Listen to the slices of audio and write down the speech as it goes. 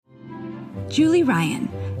Julie Ryan,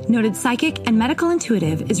 noted psychic and medical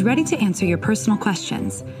intuitive, is ready to answer your personal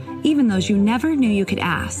questions, even those you never knew you could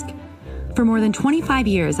ask. For more than 25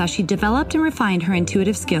 years, as she developed and refined her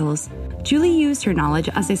intuitive skills, Julie used her knowledge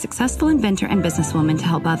as a successful inventor and businesswoman to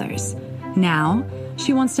help others. Now,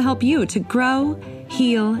 she wants to help you to grow,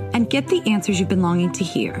 heal, and get the answers you've been longing to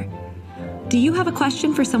hear. Do you have a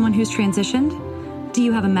question for someone who's transitioned? Do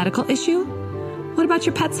you have a medical issue? What about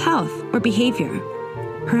your pet's health or behavior?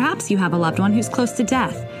 Perhaps you have a loved one who's close to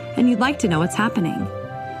death and you'd like to know what's happening.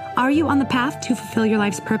 Are you on the path to fulfill your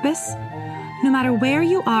life's purpose? No matter where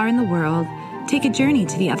you are in the world, take a journey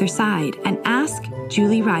to the other side and ask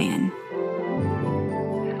Julie Ryan.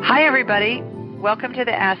 Hi, everybody. Welcome to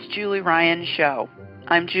the Ask Julie Ryan show.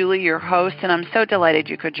 I'm Julie, your host, and I'm so delighted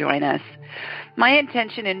you could join us. My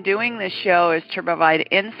intention in doing this show is to provide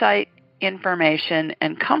insight, information,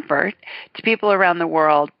 and comfort to people around the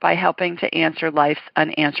world by helping to answer life's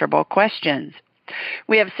unanswerable questions.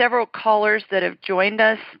 We have several callers that have joined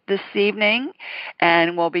us this evening,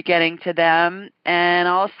 and we'll be getting to them. And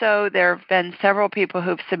also, there have been several people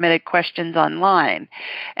who've submitted questions online,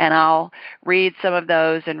 and I'll read some of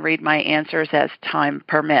those and read my answers as time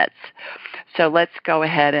permits. So let's go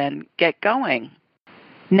ahead and get going.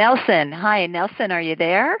 Nelson. Hi, Nelson, are you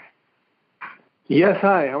there? Yes,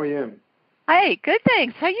 hi, how are you? Hi, good,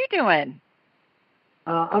 thanks. How you doing?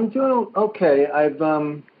 I'm doing okay. I've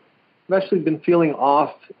actually been feeling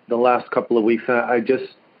off the last couple of weeks. I just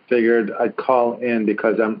figured I'd call in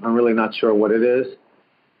because I'm really not sure what it is,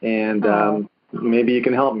 and maybe you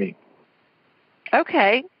can help me.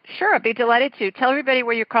 Okay, sure, I'd be delighted to. Tell everybody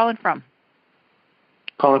where you're calling from.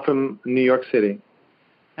 Calling from New York City.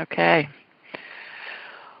 Okay.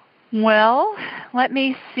 Well, let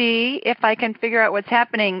me see if I can figure out what's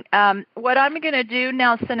happening. What I'm going to do,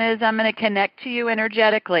 Nelson, is I'm going to connect to you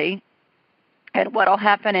energetically. And what will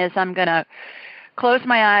happen is I'm going to close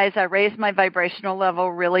my eyes. I raise my vibrational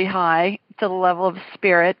level really high to the level of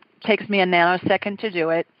spirit. It takes me a nanosecond to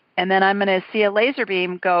do it. And then I'm going to see a laser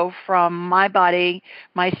beam go from my body,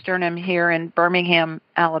 my sternum here in Birmingham,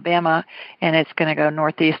 Alabama, and it's going to go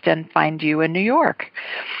northeast and find you in New York.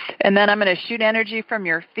 And then I'm going to shoot energy from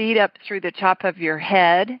your feet up through the top of your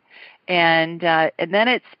head. And then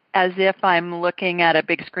it's as if I'm looking at a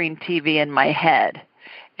big screen TV in my head.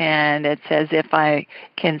 And it's as if I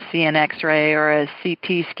can see an X-ray or a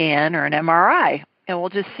CT scan or an MRI. And we'll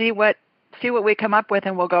just see what we come up with,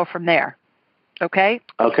 and we'll go from there. Okay?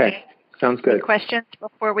 Okay. Sounds good. Any questions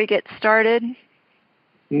before we get started?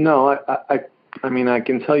 No, I mean, I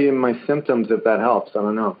can tell you my symptoms if that helps. I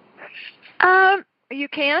don't know. You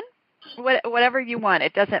can. Whatever you want.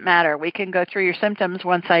 It doesn't matter. We can go through your symptoms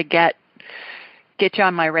once I get you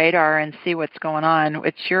on my radar and see what's going on.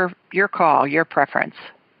 It's your call, your preference.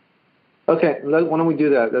 Okay. Why don't we do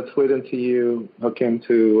that? Let's wait until you hook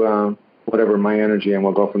into whatever, my energy, and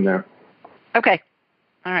we'll go from there. Okay.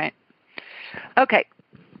 All right. Okay.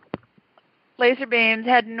 Laser beams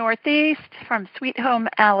head northeast from Sweet Home,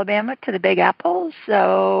 Alabama to the Big Apple.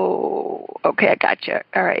 So, okay, I got you.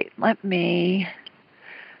 All right, let me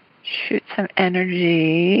shoot some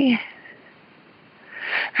energy.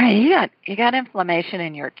 All right, you got inflammation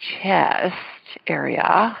in your chest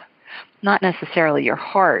area, not necessarily your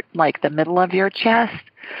heart, like the middle of your chest.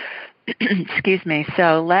 Excuse me.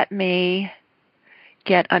 So let me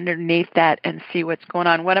get underneath that and see what's going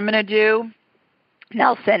on. What I'm going to do,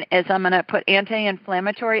 Nelson, is I'm going to put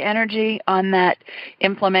anti-inflammatory energy on that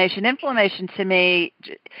inflammation. Inflammation to me,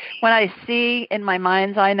 when I see in my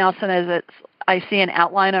mind's eye, Nelson, is I see an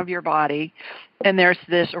outline of your body, and there's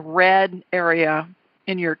this red area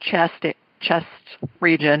in your chest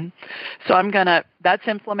region. So that's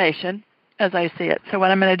inflammation as I see it. So what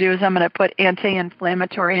I'm going to do is I'm going to put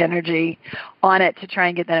anti-inflammatory energy on it to try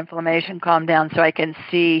and get that inflammation calmed down so I can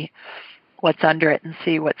see what's under it and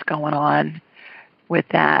see what's going on with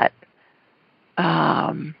that.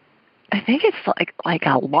 I think it's like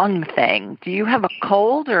a lung thing. Do you have a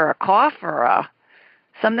cold or a cough or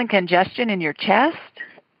something congestion in your chest?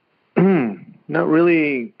 Not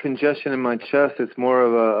really congestion in my chest. It's more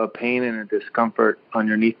of a pain and a discomfort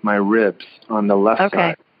underneath my ribs on the left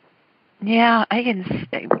side. Yeah, I can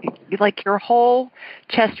say, like your whole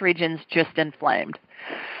chest region's just inflamed.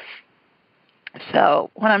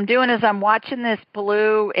 So what I'm doing is I'm watching this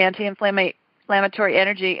blue anti-inflammatory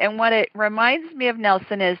energy, and what it reminds me of,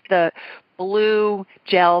 Nelson, is the blue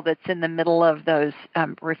gel that's in the middle of those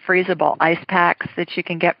refreezable ice packs that you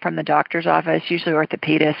can get from the doctor's office. Usually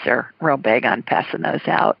orthopedists are real big on passing those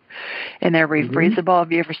out. And they're refreezable. Mm-hmm.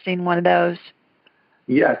 Have you ever seen one of those?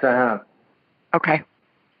 Yes, I have. Okay.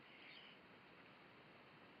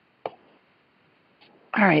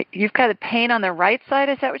 All right. You've got a pain on the right side.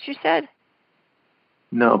 Is that what you said?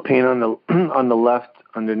 No, pain on the on the left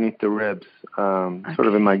underneath the ribs, sort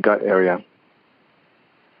of in my gut area.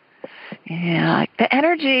 Yeah. The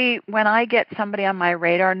energy, when I get somebody on my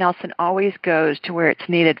radar, Nelson, always goes to where it's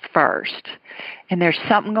needed first. And there's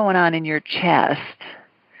something going on in your chest.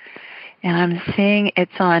 And I'm seeing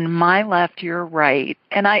it's on my left, your right.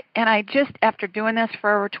 And I just, after doing this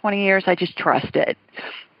for over 20 years, I just trust it.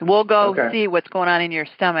 We'll go see what's going on in your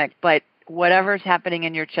stomach, but whatever's happening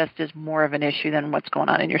in your chest is more of an issue than what's going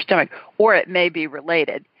on in your stomach. Or it may be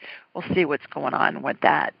related. We'll see what's going on with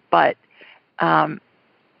that. But I'm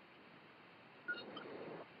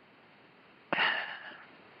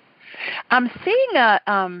seeing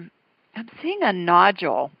a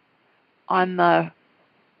nodule on the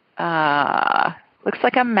looks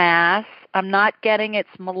like a mass. I'm not getting it's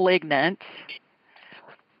malignant,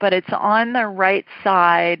 but it's on the right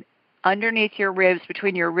side underneath your ribs,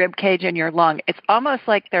 between your rib cage and your lung. It's almost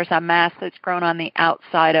like there's a mass that's grown on the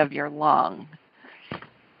outside of your lung.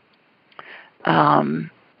 I'm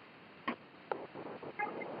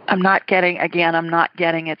not getting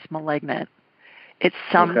it's malignant. It's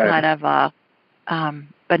some kind of a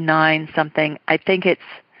benign something. I think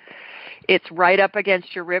it's right up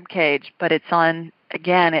against your rib cage, but it's on,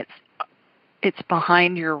 again, it's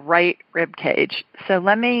behind your right rib cage. So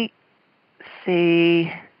let me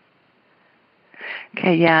see.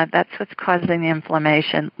 Okay, yeah, that's what's causing the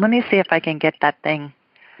inflammation. Let me see if I can get that thing,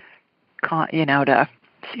 to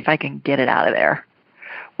see if I can get it out of there.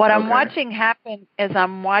 What I'm watching happen is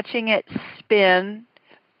I'm watching it spin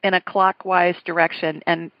in a clockwise direction.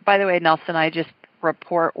 And by the way, Nelson, I just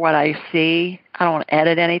report what I see. I don't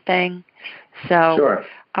edit anything. So sure.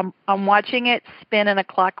 I'm watching it spin in a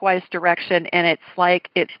clockwise direction, and it's like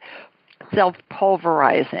it's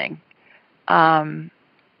self-pulverizing.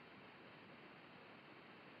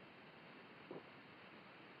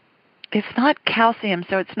 It's not calcium,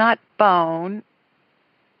 so it's not bone.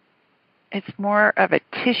 It's more of a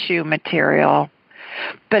tissue material,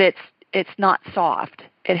 but it's not soft.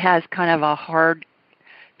 It has kind of a hard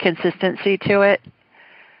consistency to it.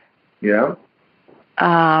 Yeah.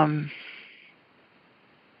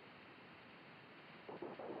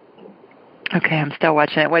 Okay, I'm still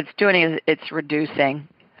watching it. What it's doing is it's reducing.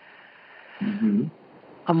 Mm-hmm.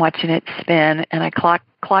 I'm watching it spin, and I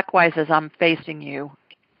clockwise as I'm facing you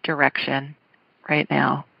direction right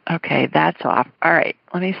now. Okay, that's off. All right,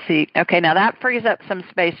 let me see. Okay, now that frees up some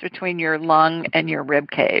space between your lung and your rib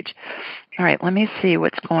cage. All right, let me see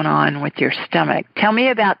what's going on with your stomach. Tell me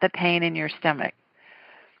about the pain in your stomach.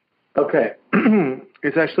 Okay.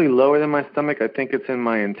 It's actually lower than my stomach. I think it's in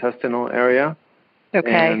my intestinal area.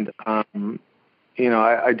 Okay. And,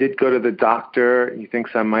 I did go to the doctor. He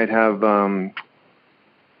thinks I might have, oh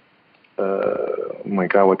my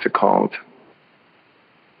God, what's it called?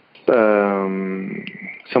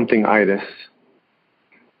 Something itis.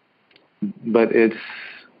 But it's,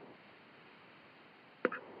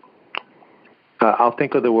 I'll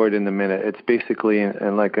think of the word in a minute. It's basically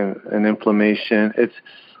like an inflammation. It's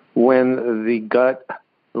when the gut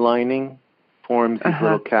lining forms these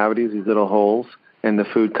little cavities, these little holes, and the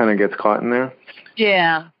food kind of gets caught in there.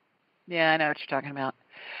 Yeah. Yeah, I know what you're talking about.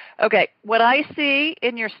 Okay, what I see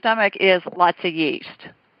in your stomach is lots of yeast,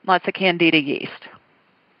 lots of candida yeast.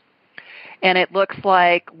 And it looks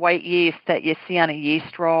like white yeast that you see on a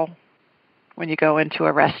yeast roll when you go into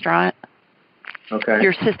a restaurant. Okay.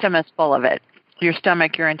 Your system is full of it. Your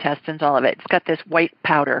stomach, your intestines, all of it. It's got this white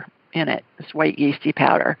powder in it, this white yeasty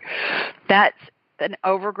powder. That's an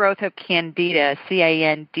overgrowth of candida,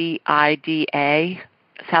 Candida.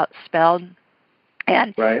 That's how it's spelled.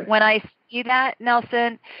 And when I see that,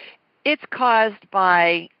 Nelson, it's caused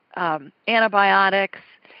by antibiotics.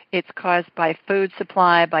 It's caused by food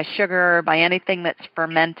supply, by sugar, by anything that's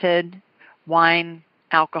fermented, wine,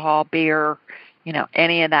 alcohol, beer,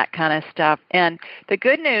 any of that kind of stuff. And the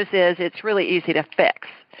good news is it's really easy to fix.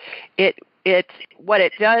 What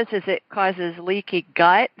it does is it causes leaky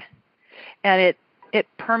gut, and it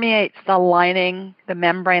permeates the lining, the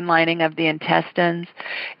membrane lining of the intestines,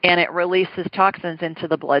 and it releases toxins into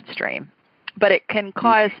the bloodstream. But it can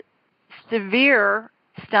cause severe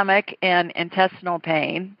stomach and intestinal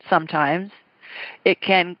pain sometimes. It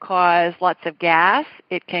can cause lots of gas.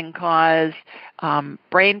 It can cause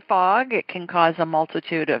brain fog. It can cause a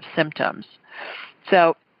multitude of symptoms.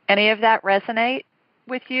 So any of that resonate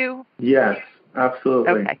with you? Yes,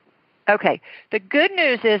 absolutely. Okay. The good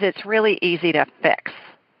news is it's really easy to fix.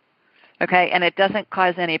 Okay, and it doesn't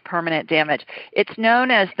cause any permanent damage. It's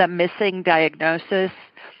known as the missing diagnosis.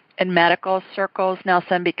 in medical circles,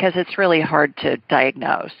 Nelson, because it's really hard to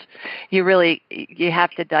diagnose. You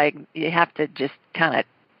have to just kind of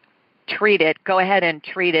treat it. Go ahead and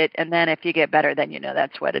treat it, and then if you get better, then you know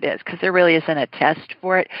that's what it is, because there really isn't a test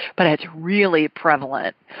for it, but it's really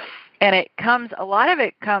prevalent. And a lot of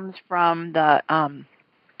it comes from the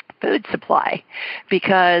food supply,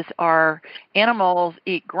 because our animals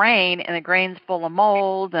eat grain, and the grain's full of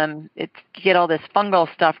mold, and you get all this fungal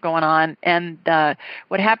stuff going on. And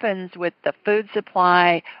what happens with the food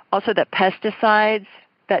supply, also the pesticides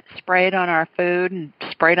that's sprayed on our food and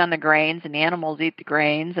sprayed on the grains, and the animals eat the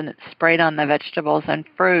grains, and it's sprayed on the vegetables and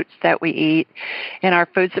fruits that we eat in our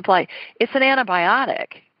food supply. It's an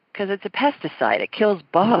antibiotic because it's a pesticide. It kills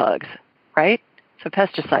bugs, right? So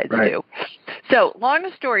pesticides do. So long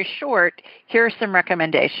story short, here are some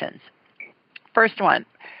recommendations. First one,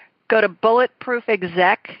 go to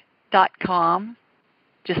bulletproofexec.com,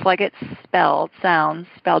 just like it's spelled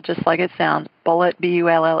just like it sounds, bullet,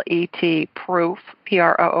 B-U-L-L-E-T, proof,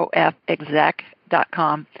 P-R-O-O-F,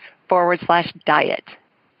 exec.com/diet.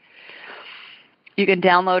 You can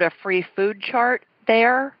download a free food chart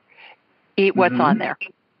there. Eat what's on there.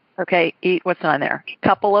 Okay, eat what's on there.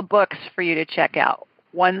 Couple of books for you to check out.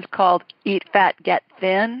 One's called Eat Fat, Get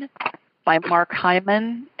Thin by Mark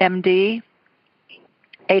Hyman, MD,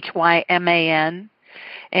 Hyman,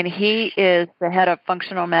 and he is the head of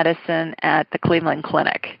functional medicine at the Cleveland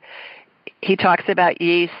Clinic. He talks about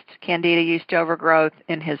yeast, Candida yeast overgrowth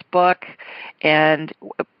in his book, and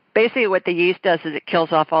basically what the yeast does is it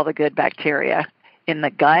kills off all the good bacteria in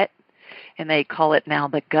the gut, and they call it now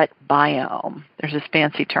the gut biome. There's this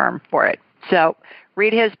fancy term for it. So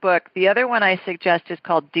read his book. The other one I suggest is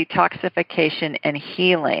called Detoxification and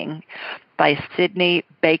Healing by Sidney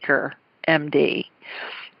Baker, MD.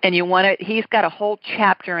 And he's got a whole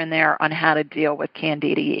chapter in there on how to deal with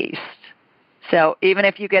Candida yeast. So even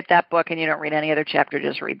if you get that book and you don't read any other chapter,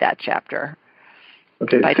 just read that chapter.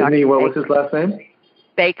 Okay, Sidney, what was his last name?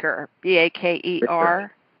 Baker,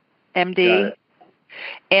 Baker, MD.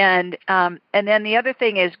 And then the other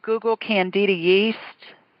thing is Google Candida yeast,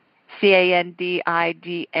 Candida,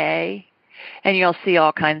 and you'll see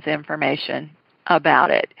all kinds of information about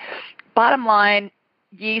it. Bottom line,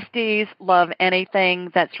 yeasties love anything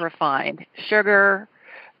that's refined. Sugar,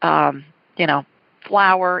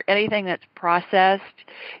 flour, anything that's processed,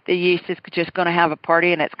 the yeast is just going to have a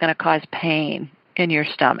party, and it's going to cause pain in your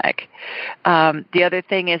stomach. The other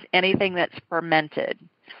thing is anything that's fermented.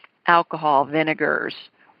 Alcohol, vinegars,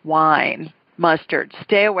 wine, mustard.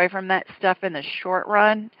 Stay away from that stuff in the short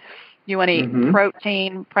run. You want to eat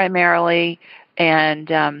protein primarily, and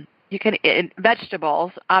you can eat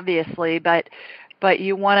vegetables, obviously, but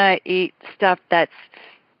you want to eat stuff that's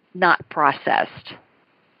not processed.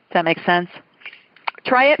 Does that make sense?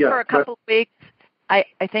 Try it for a couple of weeks. I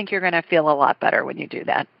think you're going to feel a lot better when you do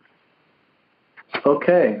that.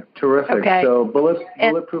 Okay, terrific. Okay. So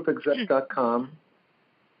bulletproofexec.com.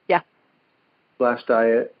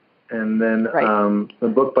 /diet, and then the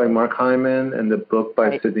book by Mark Hyman and the book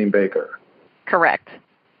by Sidney Baker. Correct.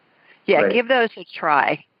 Yeah, give those a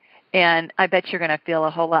try, and I bet you're going to feel a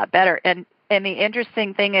whole lot better. And the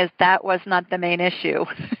interesting thing is that was not the main issue.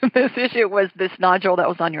 This issue was this nodule that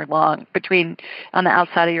was on your lung, on the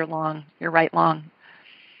outside of your lung, your right lung.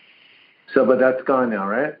 So, but that's gone now,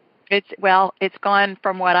 right? It's gone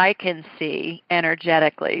from what I can see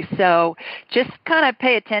energetically. So just kind of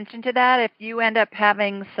pay attention to that. If you end up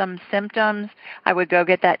having some symptoms, I would go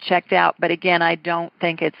get that checked out. But again, I don't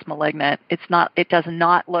think it's malignant. It does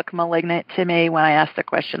not look malignant to me. When I ask the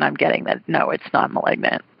question, I'm getting that, no, it's not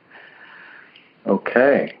malignant.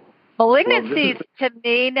 Okay. Malignancies to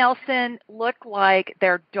me, Nelson, look like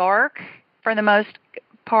they're dark for the most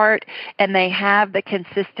part, and they have the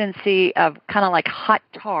consistency of kind of like hot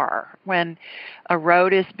tar when a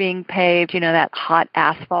road is being paved. You know, that hot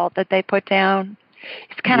asphalt that they put down.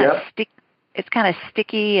 It's kind of It's kind of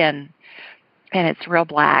sticky and it's real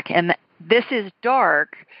black. And this is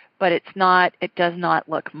dark, but it's not. It does not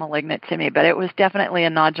look malignant to me. But it was definitely a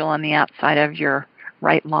nodule on the outside of your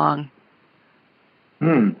right lung.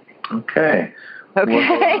 Okay.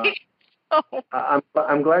 Okay. Well,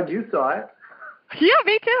 I'm glad you saw it. Yeah,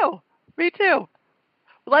 me too.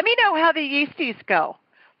 Let me know how the yeasties go.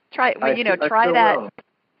 Try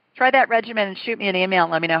that regimen and shoot me an email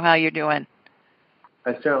and let me know how you're doing.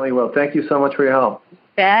 I certainly will. Thank you so much for your help.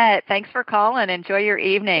 Bet. Thanks for calling. Enjoy your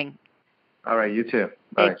evening. All right, you too.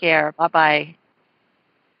 Bye. Take care. Bye-bye.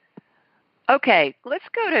 Okay, let's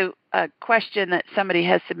go to a question that somebody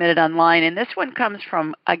has submitted online, and this one comes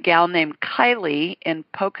from a gal named Kylie in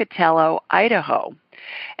Pocatello, Idaho.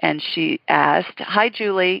 And she asked, "Hi,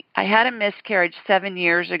 Julie. I had a miscarriage 7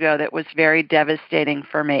 years ago that was very devastating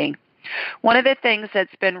for me. One of the things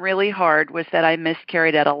that's been really hard was that I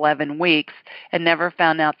miscarried at 11 weeks and never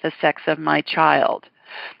found out the sex of my child.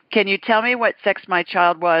 Can you tell me what sex my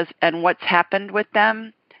child was and what's happened with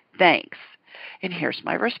them? Thanks." And here's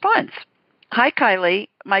my response. "Hi, Kylie.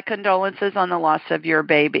 My condolences on the loss of your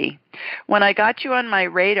baby. When I got you on my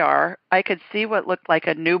radar, I could see what looked like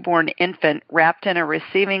a newborn infant wrapped in a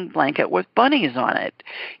receiving blanket with bunnies on it.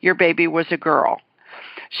 Your baby was a girl.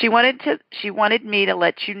 She wanted me to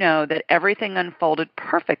let you know that everything unfolded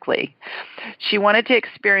perfectly. She wanted to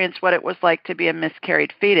experience what it was like to be a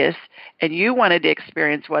miscarried fetus, and you wanted to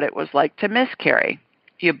experience what it was like to miscarry.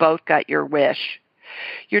 You both got your wish.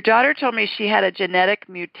 Your daughter told me she had a genetic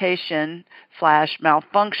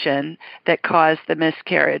mutation/malfunction that caused the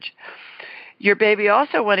miscarriage. Your baby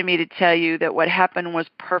also wanted me to tell you that what happened was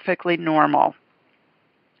perfectly normal.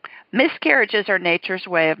 Miscarriages are nature's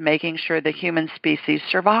way of making sure the human species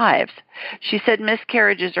survives. She said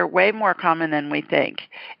miscarriages are way more common than we think.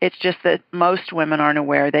 It's just that most women aren't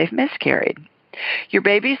aware they've miscarried. Your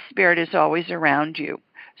baby's spirit is always around you.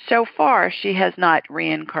 So far, she has not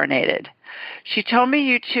reincarnated. She told me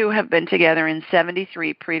you two have been together in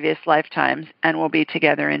 73 previous lifetimes and will be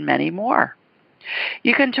together in many more.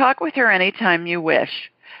 You can talk with her anytime you wish.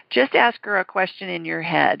 Just ask her a question in your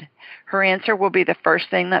head. Her answer will be the first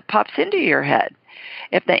thing that pops into your head.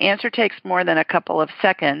 If the answer takes more than a couple of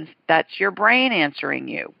seconds, that's your brain answering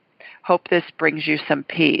you. Hope this brings you some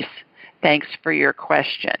peace. Thanks for your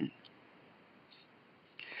question."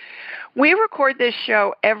 We record this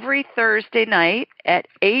show every Thursday night at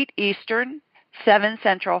 8 Eastern, 7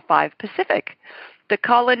 Central, 5 Pacific. The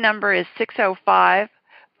call-in number is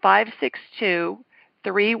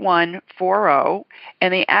 605-562-3140,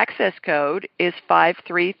 and the access code is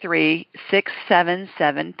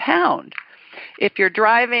 533-677#. If you're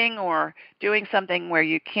driving or doing something where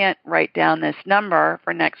you can't write down this number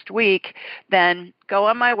for next week, then go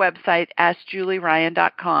on my website,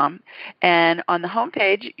 AskJulieRyan.com, and on the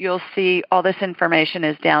homepage, you'll see all this information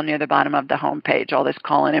is down near the bottom of the homepage, all this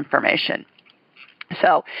call-in information.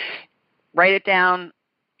 So write it down,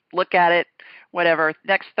 look at it, whatever.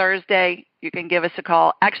 Next Thursday, you can give us a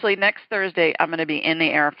call. Actually, next Thursday, I'm going to be in the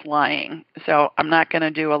air flying, so I'm not going to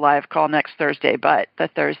do a live call next Thursday, but the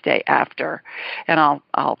Thursday after, and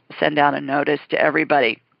I'll send out a notice to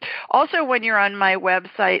everybody. Also, when you're on my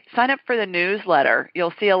website, sign up for the newsletter.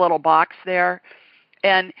 You'll see a little box there,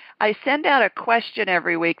 and I send out a question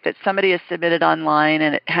every week that somebody has submitted online,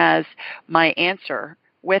 and it has my answer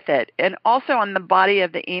with it. And also on the body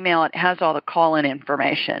of the email, it has all the call-in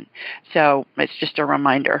information. So it's just a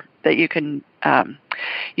reminder that you can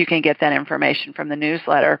get that information from the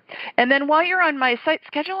newsletter. And then while you're on my site,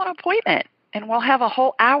 schedule an appointment, and we'll have a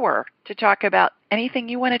whole hour to talk about anything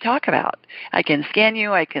you want to talk about. I can scan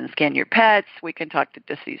you. I can scan your pets. We can talk to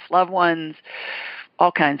deceased loved ones,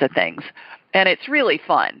 all kinds of things. And it's really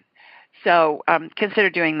fun. So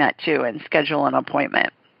consider doing that too and schedule an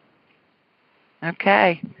appointment.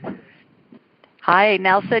 Okay. Hi,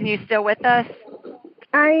 Nelson, you still with us?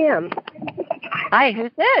 I am. Hi,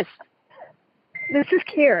 who's this? This is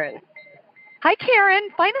Karen. Hi, Karen.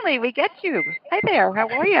 Finally, we get you. Hi there. How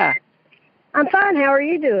are you? I'm fine. How are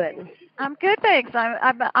you doing? I'm good, thanks.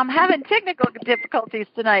 I'm having technical difficulties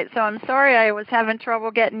tonight, so I'm sorry I was having trouble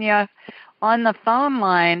getting you on the phone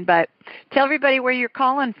line, but tell everybody where you're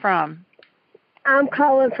calling from. I'm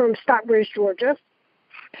calling from Stockbridge, Georgia.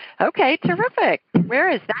 Okay, terrific. Where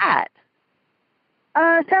is that?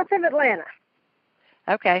 South of Atlanta.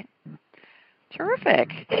 Okay.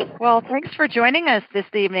 Terrific. Well, thanks for joining us this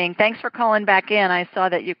evening. Thanks for calling back in. I saw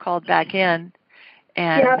that you called back in.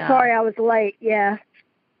 And, yeah, sorry I was late. Yeah.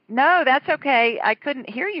 No, that's okay. I couldn't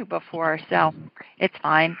hear you before, so it's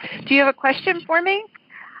fine. Do you have a question for me?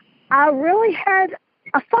 I really had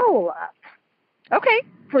a follow-up. Okay.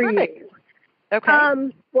 For terrific. you.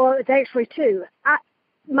 Okay. Well, it's actually two.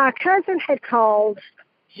 My cousin had called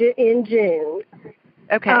in June.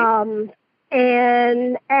 Okay.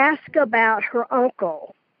 And asked about her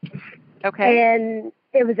uncle. Okay. And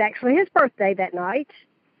it was actually his birthday that night.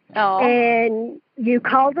 Oh. And you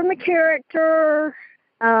called him a character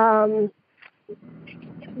because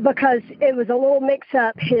it was a little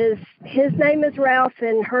mix-up. His name is Ralph,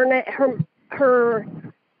 and her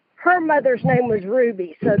mother's name was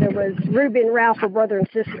Ruby. So there was Ruby and Ralph were brother and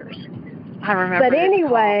sisters. I remember. But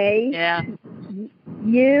anyway, yeah.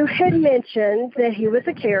 You had mentioned that he was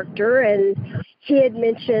a character, and he had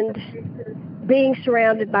mentioned being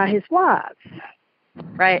surrounded by his wives.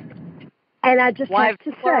 Right. And I just Wives,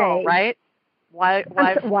 have to plural, say, right? Wives,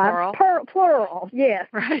 plural. Plural, yes.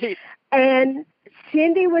 Right. And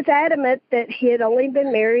Cindy was adamant that he had only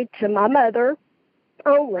been married to my mother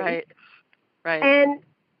only. Right. Right. And,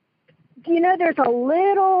 there's a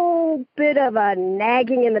little bit of a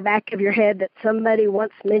nagging in the back of your head that somebody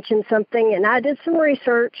once mentioned something, and I did some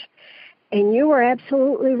research, and you were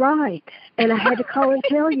absolutely right. And I had to call and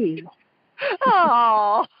tell you.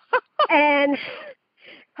 Oh. And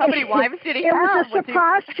how many wives did he have? It was a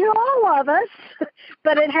surprise to all of us,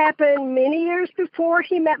 but it happened many years before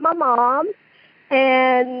he met my mom,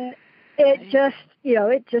 and it just,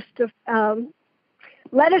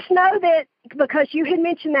 let us know that, because you had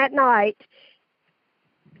mentioned that night,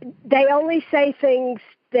 they only say things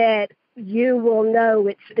that you will know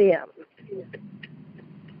it's them.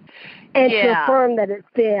 And to affirm that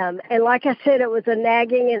it's them. And like I said, it was a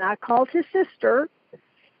nagging, and I called his sister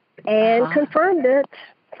and confirmed it.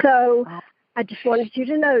 So I just wanted you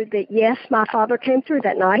to know that, yes, my father came through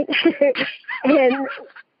that night. And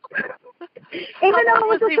even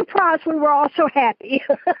though it was a surprise, we were all so happy.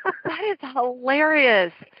 That is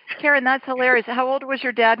hilarious. Karen, that's hilarious. How old was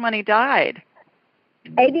your dad when he died?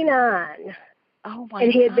 89. Oh, my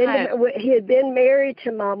and God. He had been married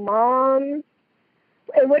to my mom.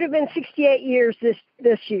 It would have been 68 years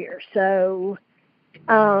this year. So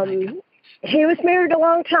he was married a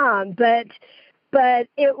long time, but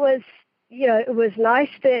it was, it was nice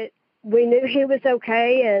that we knew he was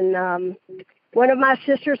okay. And one of my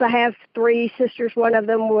sisters, I have 3 sisters, one of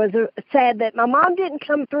them was sad that my mom didn't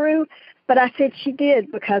come through, but I said she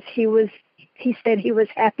did, because he said he was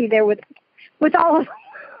happy there with all of them.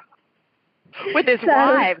 With his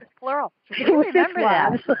wives, plural. With his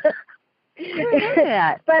wives.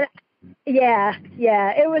 But yeah,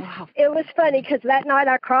 it was funny, because that night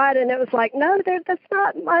I cried, and it was like, no, that's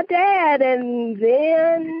not my dad. And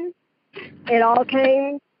then it all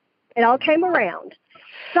came around.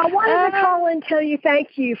 So I wanted to call and tell you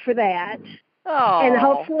thank you for that. Oh. And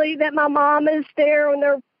hopefully that my mom is there,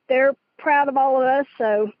 and they're proud of all of us.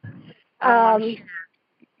 So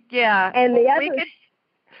yeah. And the other.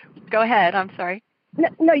 Go ahead. I'm sorry.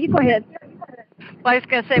 No, you go ahead. Well, I was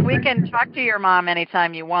going to say, we can talk to your mom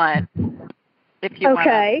anytime you want. If you want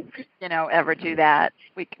to, ever do that,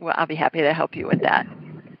 I'll be happy to help you with that.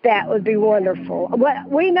 That would be wonderful. Well,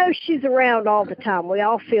 we know she's around all the time. We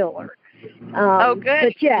all feel her. Oh,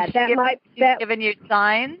 good. But yeah, she's giving you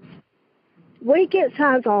signs. We get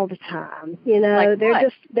signs all the time. Like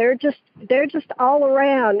they're just all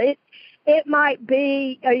around. It might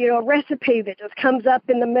be a recipe that just comes up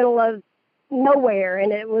in the middle of nowhere,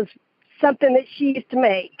 and it was something that she used to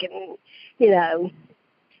make, and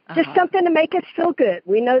just something to make us feel good.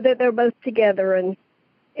 We know that they're both together, and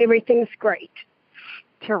everything's great.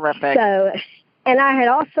 Terrific. So, and I had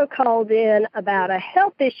also called in about a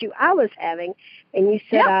health issue I was having, and you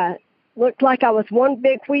said I looked like I was one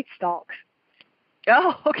big wheat stalk.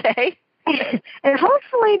 Oh, okay. And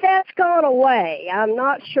hopefully that's gone away. I'm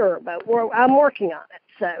not sure, but I'm working on it.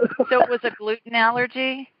 So it was a gluten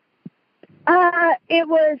allergy? It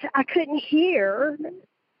was, I couldn't hear,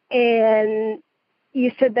 and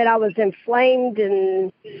you said that I was inflamed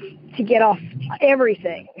and to get off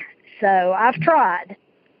everything. So I've tried.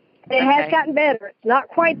 It has gotten better. It's not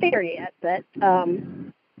quite there yet, but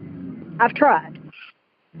I've tried.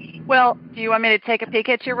 Well, do you want me to take a peek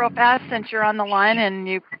at you real fast since you're on the line and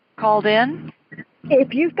you called in?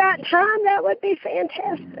 If you've got time, that would be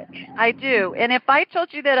fantastic. I do. And if I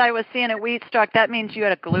told you that I was seeing a wheat stalk, that means you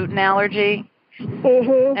had a gluten allergy.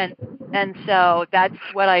 Mm-hmm. And so that's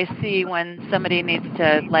what I see when somebody needs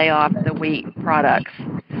to lay off the wheat products.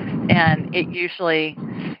 And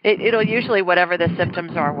it'll usually, whatever the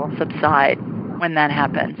symptoms are, will subside when that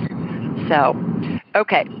happens. So,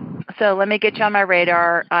 okay. So let me get you on my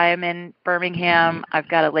radar. I am in Birmingham. I've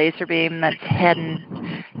got a laser beam that's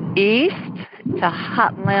heading east to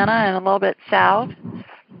Atlanta and a little bit south.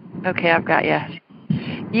 Okay, I've got you.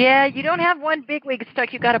 Yeah, you don't have one big wheat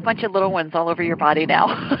stalk. You've got a bunch of little ones all over your body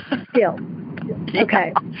now. Still.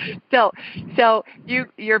 Okay. So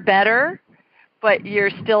you're better, but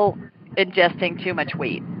you're still ingesting too much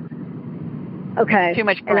wheat. Okay. Too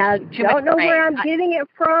much and I don't know where I'm getting it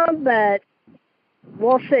from, but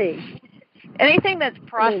we'll see. Anything that's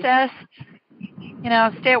processed,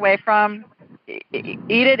 stay away from. Eat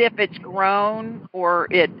it if it's grown or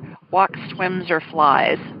it walks, swims, or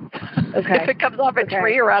flies. Okay. If it comes off a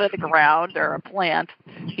tree or out of the ground or a plant,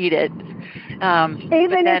 eat it.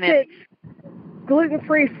 Even if it's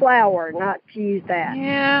gluten-free flour, not to use that.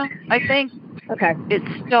 Yeah, I think Okay. it's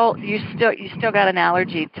still you still got an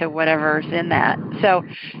allergy to whatever's in that. So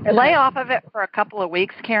lay off of it for a couple of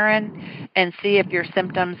weeks, Karen, and see if your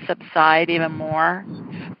symptoms subside even more.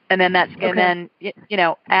 And then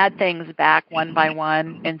add things back one by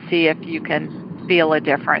one and see if you can feel a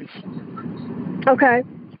difference. Okay.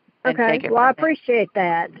 Well, I appreciate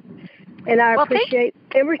that. And I appreciate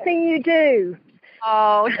everything you do.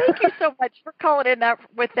 Oh, thank you so much for calling in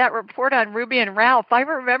with that report on Ruby and Ralph. I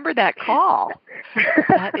remember that call.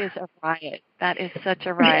 That is a riot. That is such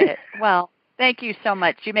a riot. Well, thank you so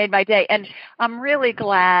much. You made my day. And I'm really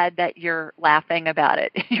glad that you're laughing about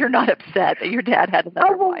it. You're not upset that your dad had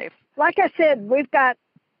another wife. Like I said,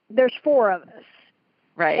 there's 4 of us.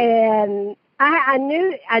 Right. And I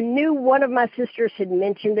knew one of my sisters had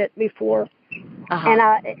mentioned it before.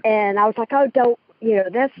 Uh-huh. And I was like, oh, don't,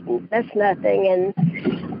 that's nothing. And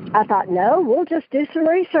I thought, no, we'll just do some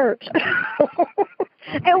research.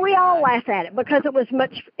 And we all laugh at it because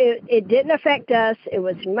it didn't affect us. It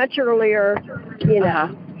was much earlier, Uh-huh.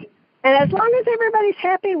 And as long as everybody's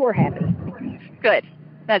happy, we're happy. Good.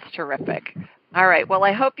 That's terrific. All right. Well,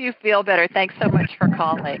 I hope you feel better. Thanks so much for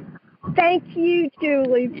calling. Thank you,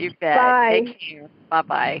 Julie. You bet. Bye. Take care.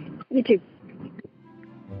 Bye-bye. You too.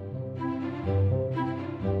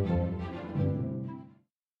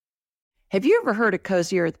 Have you ever heard of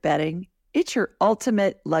Cozy Earth bedding? It's your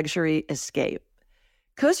ultimate luxury escape.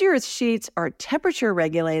 Cozy Earth sheets are temperature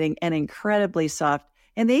regulating and incredibly soft,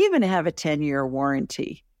 and they even have a 10-year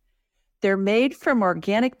warranty. They're made from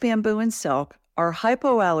organic bamboo and silk, are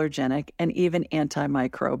hypoallergenic, and even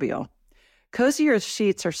antimicrobial. Cozy Earth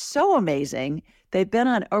sheets are so amazing, they've been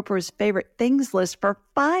on Oprah's favorite things list for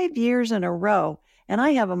 5 years in a row, and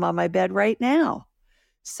I have them on my bed right now.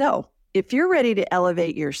 So, if you're ready to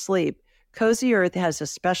elevate your sleep, Cozy Earth has a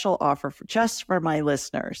special offer just for my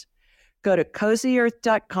listeners. Go to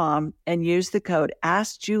CozyEarth.com and use the code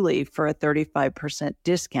AskJulie for a 35%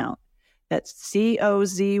 discount. That's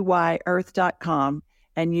COZY Earth.com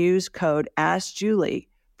and use code AskJulie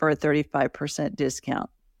for a 35% discount.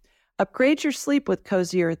 Upgrade your sleep with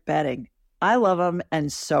Cozy Earth bedding. I love them,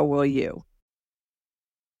 and so will you.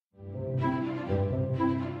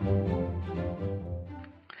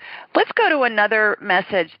 Let's go to another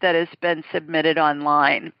message that has been submitted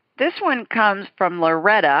online. This one comes from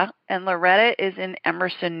Loretta, and Loretta is in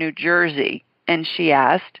Emerson, New Jersey. And she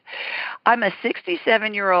asked, I'm a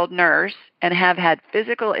 67-year-old nurse and have had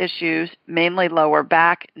physical issues, mainly lower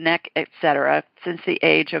back, neck, etc., since the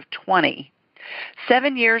age of 20.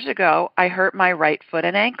 7 years ago, I hurt my right foot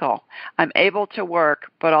and ankle. I'm able to work,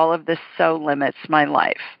 but all of this so limits my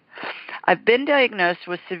life. I've been diagnosed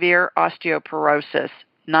with severe osteoporosis.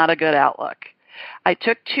 Not a good outlook. I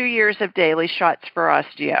took 2 years of daily shots for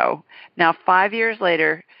osteo. Now, 5 years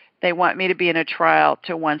later, they want me to be in a trial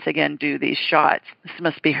to once again do these shots. This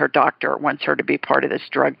must be her doctor wants her to be part of this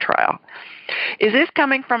drug trial. Is this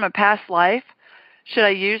coming from a past life? Should I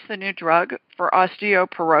use the new drug for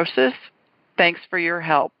osteoporosis? Thanks for your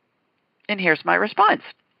help. And here's my response.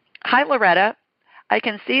 Hi, Loretta. I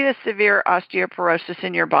can see the severe osteoporosis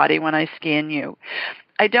in your body when I scan you.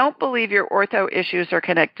 I don't believe your ortho issues are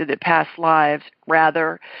connected to past lives.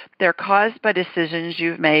 Rather, they're caused by decisions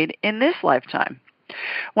you've made in this lifetime.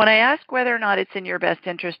 When I ask whether or not it's in your best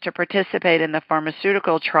interest to participate in the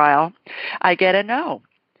pharmaceutical trial, I get a no.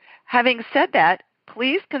 Having said that,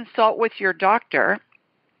 please consult with your doctor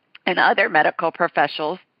and other medical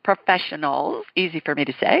professionals, easy for me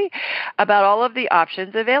to say, about all of the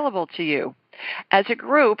options available to you. As a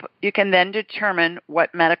group, you can then determine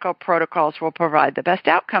what medical protocols will provide the best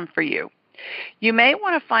outcome for you. You may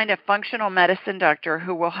want to find a functional medicine doctor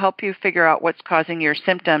who will help you figure out what's causing your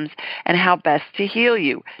symptoms and how best to heal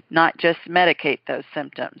you, not just medicate those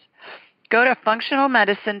symptoms. Go to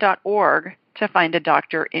functionalmedicine.org to find a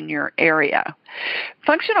doctor in your area.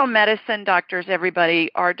 Functional medicine doctors,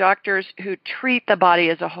 everybody, are doctors who treat the body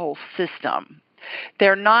as a whole system.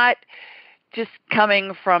 They're not just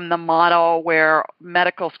coming from the model where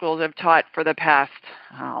medical schools have taught for the past,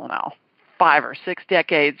 5 or 6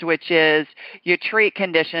 decades, which is you treat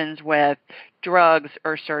conditions with drugs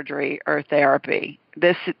or surgery or therapy.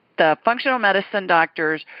 The functional medicine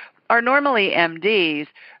doctors are normally MDs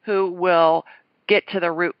who will get to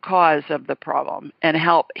the root cause of the problem and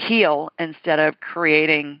help heal instead of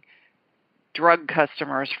creating drug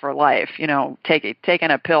customers for life,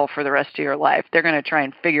 taking a pill for the rest of your life. They're going to try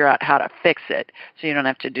and figure out how to fix it so you don't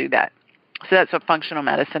have to do that. So that's what functional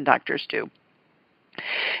medicine doctors do.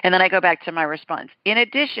 And then I go back to my response. In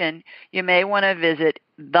addition, you may want to visit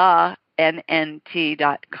thennt.com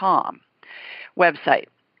website.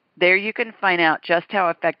 There you can find out just how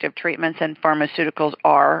effective treatments and pharmaceuticals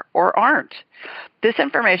are or aren't. This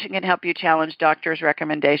information can help you challenge doctors'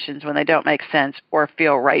 recommendations when they don't make sense or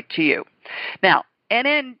feel right to you. Now,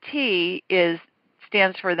 NNT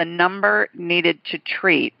stands for the number needed to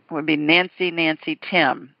treat. It would be Nancy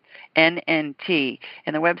Tim, NNT.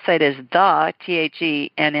 And the website is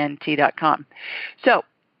THENNT.com. So,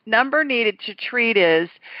 number needed to treat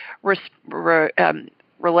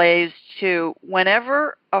relates to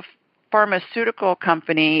whenever a pharmaceutical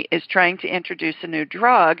company is trying to introduce a new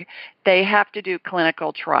drug, they have to do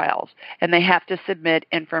clinical trials, and they have to submit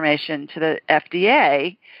information to the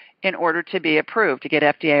FDA in order to be approved, to get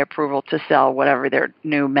FDA approval to sell whatever their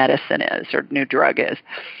new medicine is or new drug is.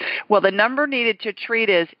 Well, the number needed to treat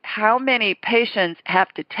is how many patients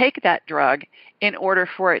have to take that drug in order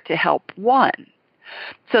for it to help one.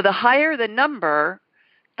 So the higher the number,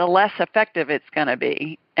 the less effective it's going to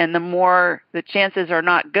be, and the more the chances are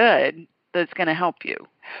not good that it's going to help you.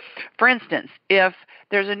 For instance, if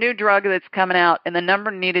there's a new drug that's coming out and the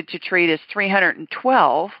number needed to treat is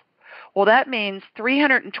 312, well, that means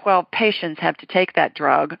 312 patients have to take that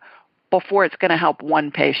drug before it's going to help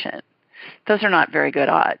one patient. Those are not very good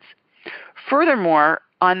odds. Furthermore,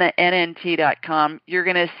 on the NNT.com, you're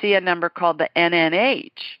going to see a number called the NNH.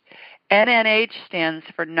 NNH stands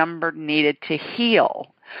for number needed to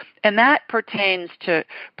heal. And that pertains to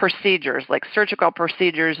procedures like surgical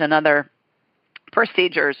procedures and other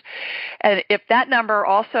procedures. And if that number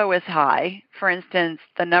also is high, for instance,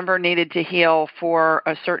 the number needed to heal for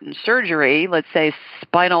a certain surgery, let's say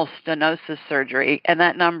spinal stenosis surgery, and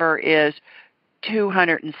that number is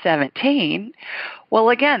 217, well,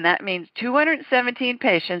 again, that means 217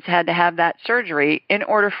 patients had to have that surgery in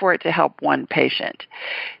order for it to help one patient.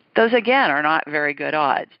 Those, again, are not very good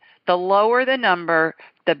odds. The lower the number,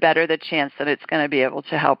 the better the chance that it's going to be able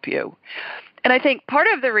to help you. And I think part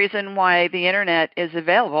of the reason why the Internet is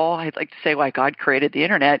available, I'd like to say why God created the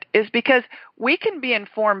Internet, is because we can be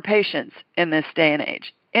informed patients in this day and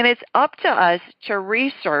age. And it's up to us to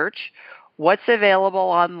research what's available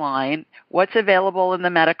online, what's available in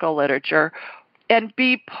the medical literature, and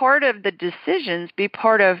be part of the decisions, be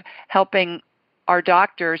part of helping our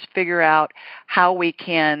doctors figure out how we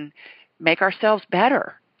can make ourselves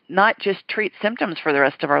better, not just treat symptoms for the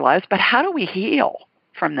rest of our lives, but how do we heal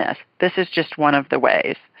from this? This is just one of the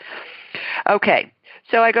ways. Okay,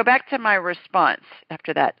 so I go back to my response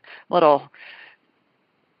after that little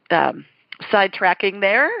sidetracking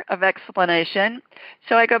there of explanation.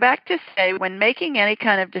 So I go back to say, when making any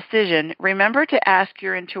kind of decision, remember to ask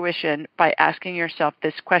your intuition by asking yourself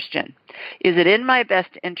this question: is it in my best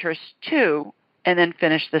interest to, and then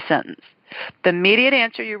finish the sentence. The immediate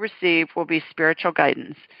answer you receive will be spiritual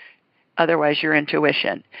guidance, otherwise your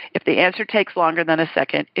intuition. If the answer takes longer than a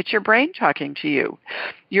second, it's your brain talking to you.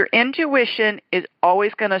 Your intuition is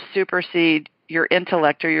always going to supersede your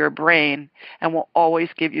intellect or your brain and will always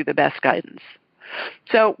give you the best guidance.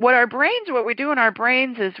 So what we do in our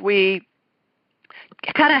brains is we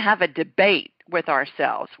kind of have a debate with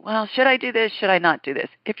ourselves. Well, should I do this? Should I not do this?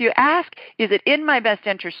 If you ask, is it in my best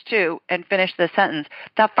interest to, and finish the sentence,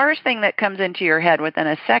 the first thing that comes into your head within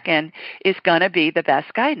a second is going to be the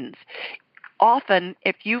best guidance. Often,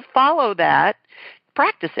 if you follow that,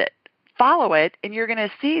 practice it. Follow it, and you're going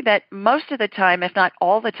to see that most of the time, if not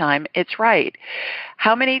all the time, it's right.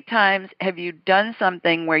 How many times have you done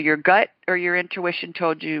something where your gut or your intuition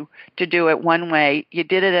told you to do it one way, you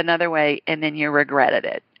did it another way, and then you regretted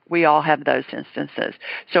it? We all have those instances.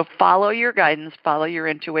 So follow your guidance, follow your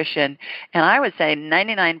intuition, and I would say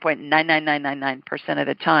 99.99999% of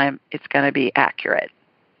the time, it's going to be accurate.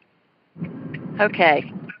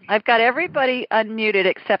 Okay, I've got everybody unmuted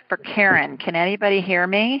except for Karen. Can anybody hear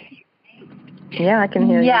me? Yeah, I can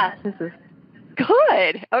hear you. Yes.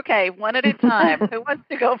 Good. Okay, one at a time. Who wants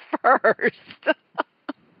to go first?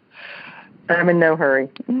 I'm in no hurry.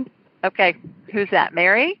 Okay, who's that?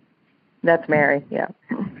 Mary? That's Mary, yeah.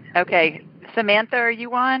 Okay, Samantha, are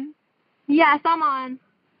you on? Yes, I'm on.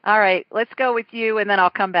 All right, let's go with you, and then I'll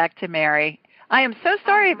come back to Mary. I am so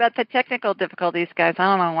sorry about the technical difficulties, guys. I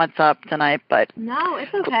don't know what's up tonight, but no,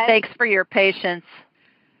 it's okay. Thanks for your patience.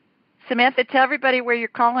 Samantha, tell everybody where you're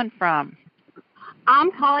calling from.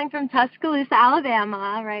 I'm calling from Tuscaloosa,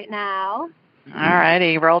 Alabama right now. All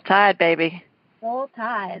righty. Roll Tide, baby. Roll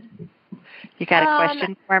Tide. You got a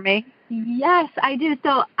question for me? Yes, I do.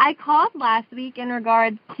 So I called last week in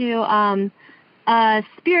regards to a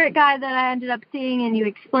spirit guide that I ended up seeing, and you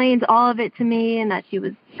explained all of it to me and that she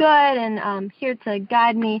was good and here to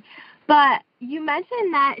guide me. But you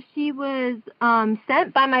mentioned that she was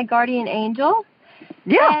sent by my guardian angel.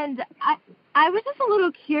 Yeah. And I was just a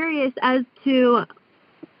little curious as to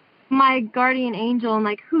my guardian angel and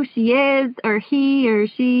like who she is or he or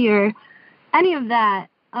she or any of that.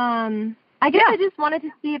 I guess I just wanted to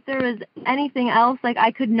see if there was anything else like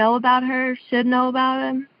I could know about her, should know about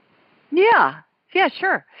him. Yeah,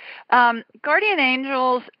 sure. Guardian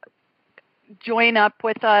angels join up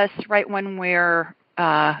with us right when we're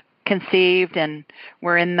conceived and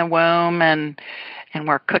we're in the womb and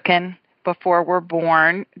we're cooking before we're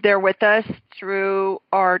born. They're with us through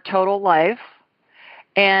our total life,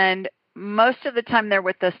 and most of the time they're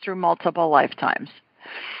with us through multiple lifetimes.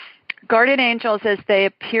 Guardian angels, as they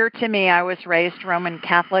appear to me, I was raised Roman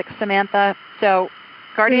Catholic, Samantha, so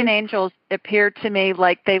guardian angels appear to me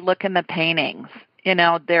like they look in the paintings.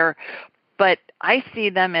 But I see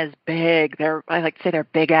them as big. I like to say they're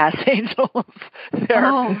big-ass angels.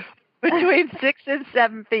 They're between 6 and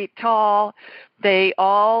 7 feet tall. They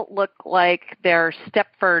all look like they're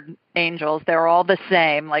Stepford angels. They're all the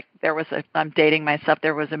same. Like I'm dating myself,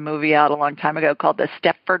 there was a movie out a long time ago called The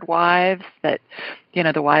Stepford Wives that,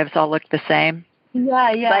 the wives all look the same.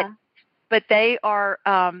 Yeah. But they are,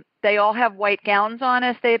 they all have white gowns on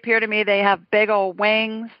as they appear to me. They have big old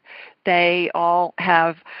wings. They all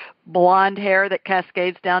have blonde hair that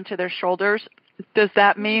cascades down to their shoulders. Does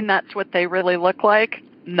that mean that's what they really look like?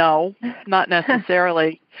 No, not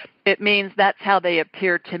necessarily. It means that's how they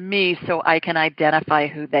appear to me so I can identify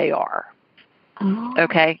who they are. Oh.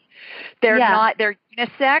 Okay? They're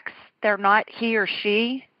unisex. They're not he or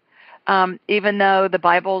she. Even though the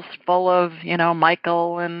Bible's full of,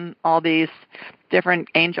 Michael and all these different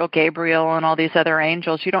angel Gabriel and all these other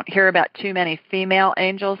angels, you don't hear about too many female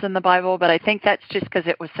angels in the Bible, but I think that's just because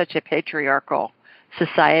it was such a patriarchal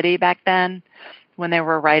society back then when they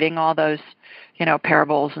were writing all those,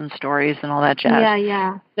 parables and stories and all that jazz.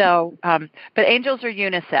 Yeah. So, but angels are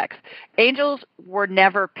unisex. Angels were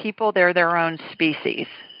never people. They're their own species.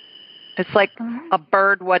 It's like a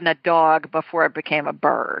bird wasn't a dog before it became a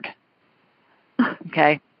bird.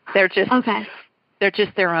 Okay? They're just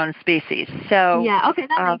their own species. So that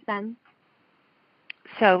makes sense.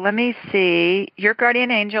 So let me see. Your guardian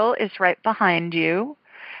angel is right behind you.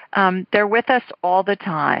 They're with us all the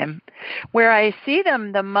time. Where I see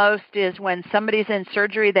them the most is when somebody's in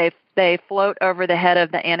surgery, they float over the head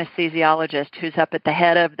of the anesthesiologist who's up at the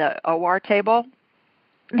head of the OR table.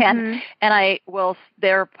 Mm-hmm. And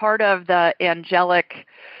they're part of the angelic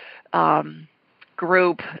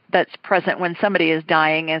group that's present when somebody is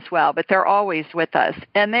dying as well, but they're always with us.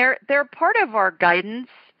 And they're part of our guidance.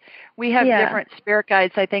 We have different spirit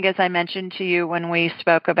guides, I think, as I mentioned to you when we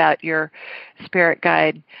spoke about your spirit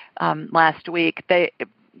guide last week.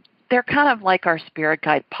 They're kind of like our spirit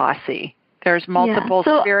guide posse. There's multiple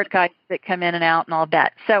spirit guides that come in and out and all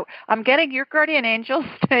that. So I'm getting your guardian angel's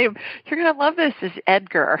name. You're going to love this. Is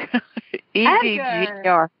Edgar.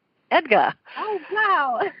 Edgar. Edgar. Oh,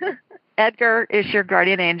 wow. Edgar is your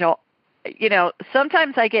guardian angel.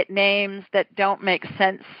 Sometimes I get names that don't make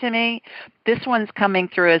sense to me. This one's coming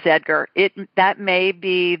through as Edgar. That may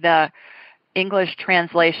be the English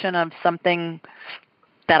translation of something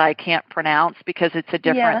that I can't pronounce because it's a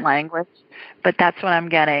different language, but that's what I'm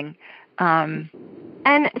getting. And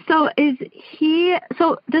so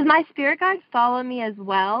does my spirit guide follow me as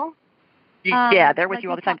well? Yeah, they're with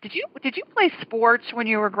you all the time. Did you play sports when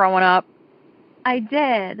you were growing up? I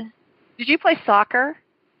did. Did you play soccer?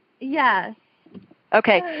 Yes.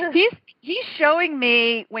 Okay. He's showing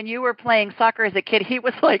me when you were playing soccer as a kid, he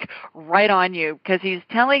was like right on you because he's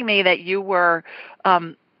telling me that you were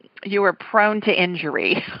prone to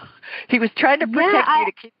injury. He was trying to protect you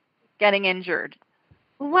to keep getting injured.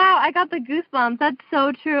 Wow, I got the goosebumps. That's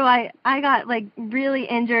so true. I got like really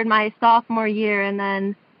injured my sophomore year, and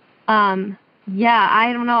then I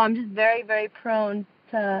don't know. I'm just very, very prone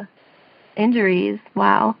to injuries.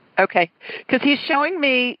 Wow. Okay, because he's showing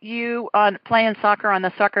me you on playing soccer on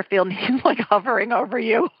the soccer field, and he's like hovering over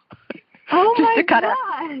you. Oh just my to kind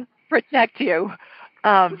God! of protect you.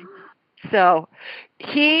 So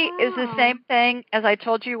he is the same thing as I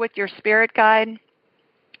told you with your spirit guide,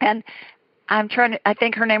 and I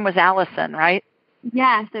think her name was Allison, right?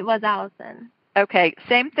 Yes, it was Allison. Okay,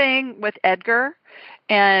 same thing with Edgar,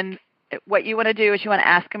 and what you want to do is you want to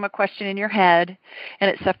ask him a question in your head,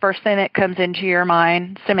 and it's the first thing that comes into your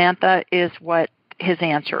mind, Samantha, is what his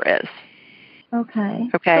answer is. Okay.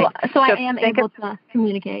 Okay. So I am able to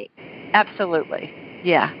communicate. Absolutely.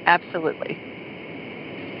 Yeah, absolutely.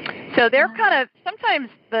 So they're kind of, sometimes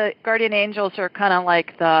the guardian angels are kind of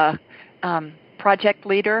like the project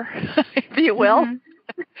leader, if you will.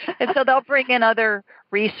 Mm-hmm. And so they'll bring in other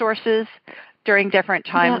resources during different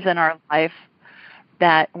times in our life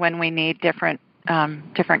that when we need different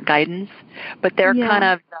guidance. But they're kind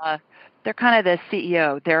of they're kind of the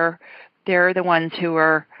CEO. They're the ones who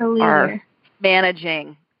are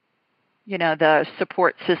managing, the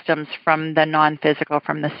support systems from the non-physical,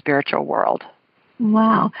 from the spiritual world.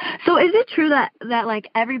 Wow. So is it true that like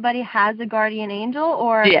everybody has a guardian angel,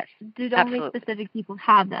 or yes, do only specific people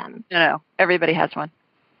have them? No, everybody has one.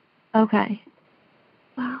 Okay.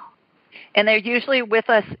 Wow. And they're usually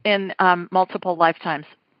with us in multiple lifetimes.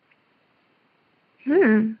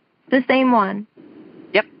 The same one.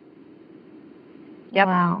 Yep.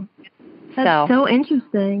 Wow. That's so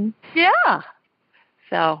interesting. Yeah.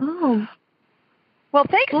 So. Oh. Well,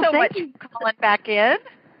 thanks so much for calling back in.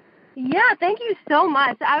 Yeah, thank you so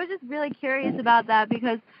much. I was just really curious about that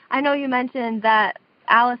because I know you mentioned that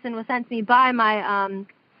Allison was sent to me by my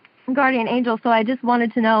guardian angel, so I just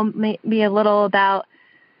wanted to know maybe a little about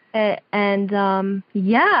it. And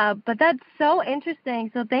yeah, but that's so interesting.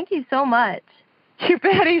 So thank you so much. You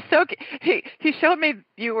bet. He's so he showed me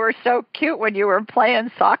you were so cute when you were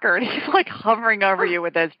playing soccer, and he's like hovering over you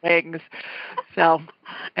with his wings. So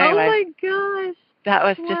anyway, oh my gosh, that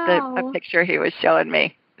was just a picture he was showing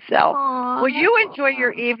me. So, well, you enjoy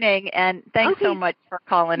your evening, and thanks so much for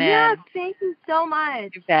calling in. Yeah, thank you so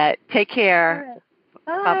much. You bet. Take care.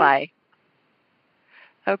 Right. Bye-bye.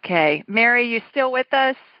 Okay. Mary, you still with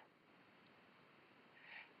us?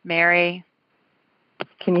 Mary?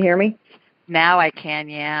 Can you hear me? Now I can,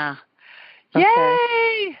 yeah. Okay.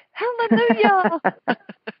 Yay! Hallelujah!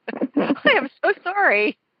 I am so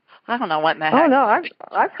sorry. I don't know what in the heck. Oh, no,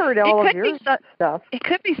 I've heard all of your stuff. It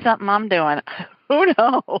could be something I'm doing. Who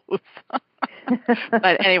knows?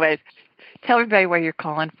 But anyways, tell everybody where you're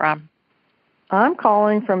calling from. I'm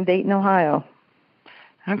calling from Dayton, Ohio.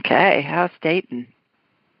 Okay. How's Dayton?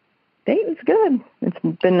 Dayton's good. It's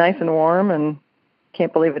been nice and warm, and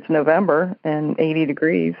can't believe it's November and 80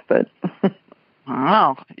 degrees, but...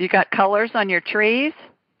 Oh, you got colors on your trees?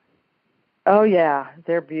 Oh, yeah.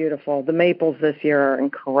 They're beautiful. The maples this year are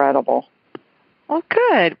incredible. Well,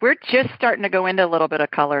 good. We're just starting to go into a little bit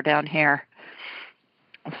of color down here.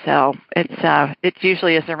 So it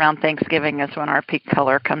usually is around Thanksgiving is when our peak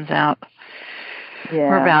color comes out. Yeah.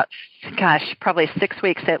 We're about, probably 6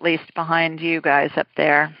 weeks at least behind you guys up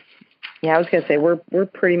there. Yeah, I was going to say we're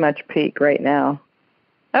pretty much peak right now.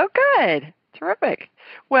 Oh, good. Terrific.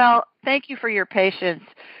 Well, thank you for your patience.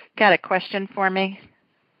 Got a question for me?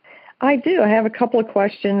 I do. I have a couple of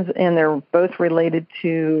questions, and they're both related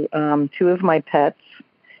to two of my pets.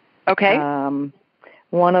 Okay.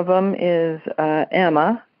 One of them is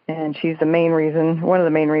Emma, and she's one of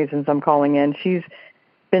the main reasons I'm calling in. She's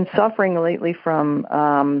been suffering lately from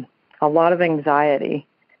a lot of anxiety,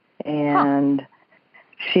 and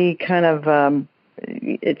she kind of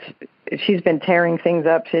she's been tearing things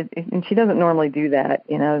up, and she doesn't normally do that,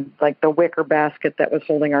 like the wicker basket that was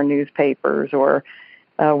holding our newspapers, or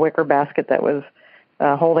a wicker basket that was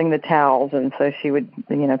holding the towels, and so she would,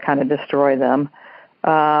 kind of destroy them.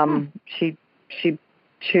 She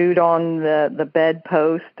chewed on the bed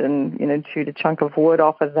post and, chewed a chunk of wood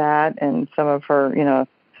off of that, and some of her,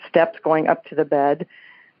 steps going up to the bed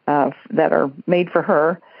that are made for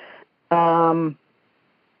her.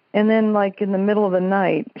 And then, like, in the middle of the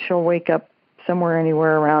night, she'll wake up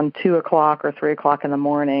anywhere around 2 o'clock or 3 o'clock in the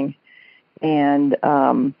morning and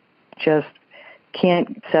just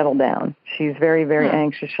can't settle down. She's very, very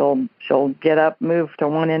anxious. She'll get up, move to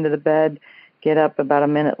one end of the bed, get up about a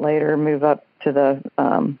minute later, move up to the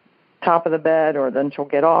top of the bed, or then she'll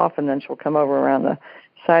get off, and then she'll come over around the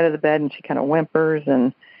side of the bed, and she kind of whimpers,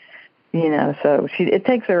 and, so it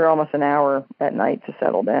takes her almost an hour at night to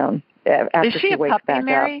settle down. After she wakes puppy, back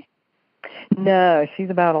Mary? up. No, she's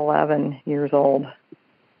about 11 years old.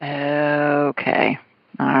 Okay.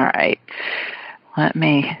 All right. Let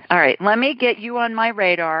me get you on my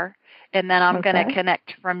radar, and then I'm going to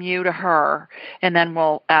connect from you to her, and then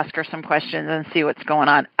we'll ask her some questions and see what's going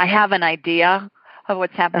on. I have an idea of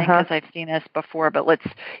what's happening because I've seen this before, but let's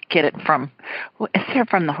get it from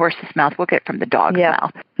the horse's mouth. We'll get it from the dog's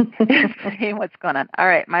mouth. See what's going on. All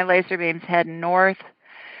right. My laser beam's heading north.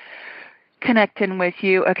 Connecting with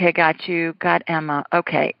you. Okay, got you. Got Emma.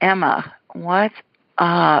 Okay, Emma, what's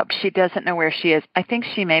up? She doesn't know where she is. I think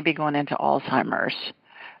she may be going into Alzheimer's.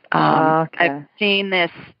 I've seen this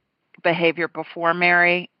behavior before,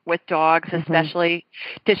 Mary, with dogs especially.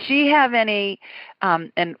 Does she have any,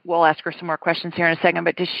 and we'll ask her some more questions here in a second,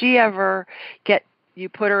 but does she ever you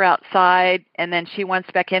put her outside and then she wants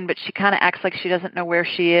back in, but she kind of acts like she doesn't know where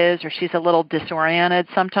she is, or she's a little disoriented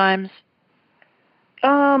sometimes?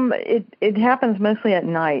 It happens mostly at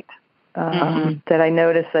night, that I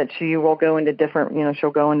notice that she will go into different, she'll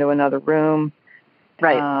go into another room.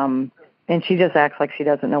 Right. And she just acts like she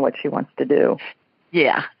doesn't know what she wants to do.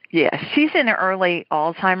 Yeah. Yeah, she's in early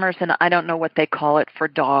Alzheimer's, and I don't know what they call it for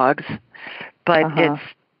dogs, but it's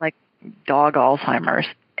like dog Alzheimer's.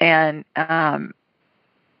 And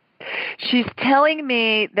she's telling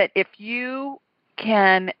me that if you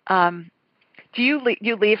can, do you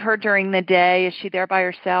leave her during the day? Is she there by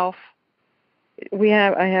herself?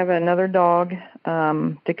 I have another dog,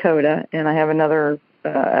 Dakota, and I have another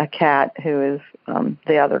a cat who is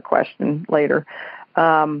the other question later.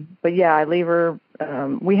 But yeah, I leave her.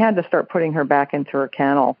 We had to start putting her back into her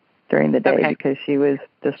kennel during the day because she was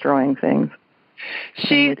destroying things.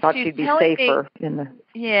 We thought she'd be safer in the.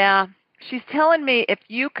 Yeah, she's telling me if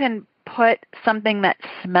you can put something that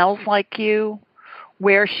smells like you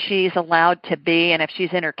where she's allowed to be, and if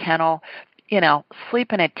she's in her kennel,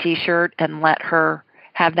 sleep in a T-shirt and let her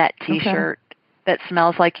have that T-shirt that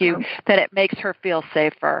smells like you, that it makes her feel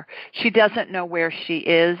safer. She doesn't know where she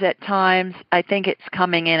is at times. I think it's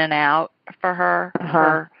coming in and out for her,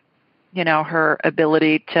 her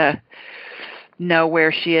ability to know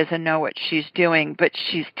where she is and know what she's doing. But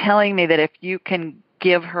she's telling me that if you can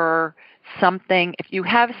give her something, if you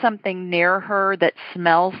have something near her that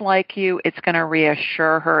smells like you, it's going to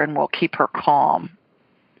reassure her and will keep her calm.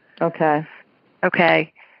 Okay.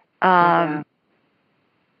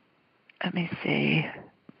 Let me see.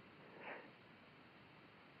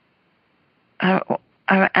 I'm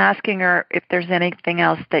asking her if there's anything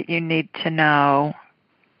else that you need to know.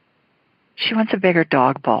 She wants a bigger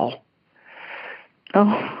dog bowl.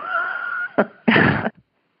 Oh.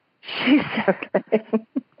 She said,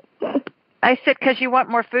 I said, because you want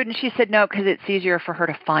more food? And she said, no, because it's easier for her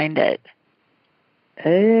to find it.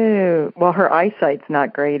 Oh, well, her eyesight's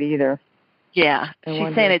not great either. Yeah,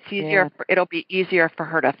 she's saying it's easier. It'll be easier for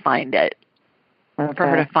her to find it, for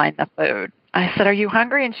her to find the food. I said, are you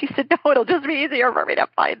hungry? And she said, no, it'll just be easier for me to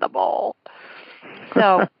find the bowl.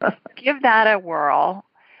 So give that a whirl.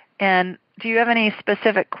 And do you have any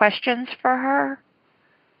specific questions for her?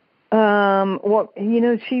 Well,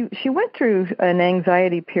 she went through an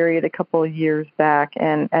anxiety period a couple of years back,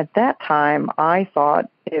 and at that time, I thought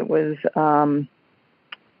it was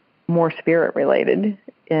more spirit related,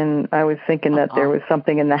 and I was thinking that there was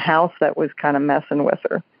something in the house that was kind of messing with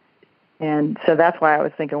her, and so that's why I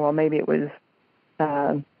was thinking, well, maybe it was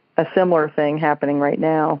a similar thing happening right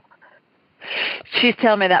now. She's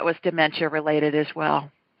telling me that was dementia related as well.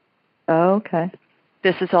 Oh, okay.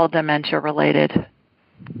 This is all dementia related.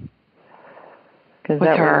 Because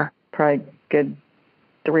that was probably good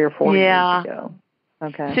 3 or 4 years ago.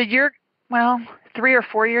 Okay. So 3 or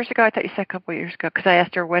 4 years ago? I thought you said a couple of years ago, because I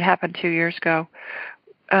asked her what happened 2 years ago.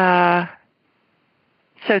 So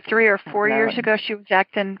 3 or 4 years ago, she was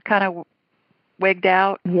acting kind of wigged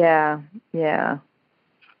out? Yeah. It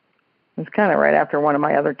was kind of right after one of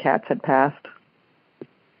my other cats had passed.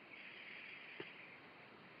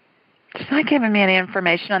 She's not giving me any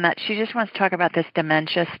information on that. She just wants to talk about this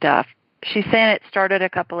dementia stuff. She's saying it started a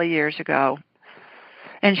couple of years ago,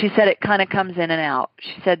 and she said it kind of comes in and out.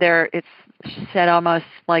 She said almost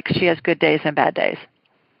like she has good days and bad days.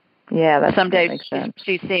 Yeah, some days makes sense.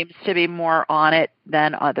 She seems to be more on it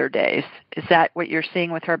than other days. Is that what you're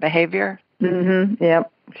seeing with her behavior? Mm-hmm.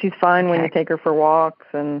 Yep. She's fine when you take her for walks,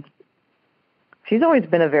 and she's always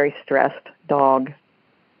been a very stressed dog.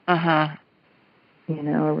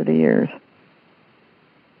 Over the years.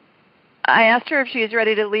 I asked her if she was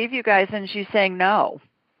ready to leave you guys, and she's saying no.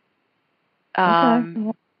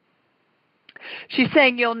 She's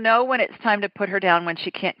saying you'll know when it's time to put her down when she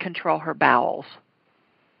can't control her bowels.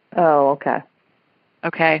 Oh, okay.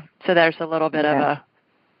 Okay, so there's a little bit of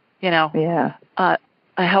a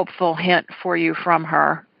helpful hint for you from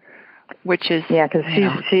her, which is because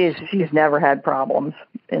she's never had problems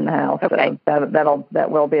in the house. Okay, so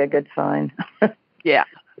that will be a good sign. Yeah.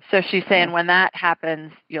 So she's saying when that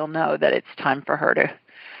happens, you'll know that it's time for her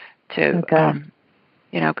to go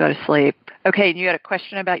to sleep. Okay, and you had a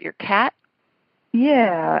question about your cat?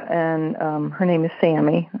 Yeah, and her name is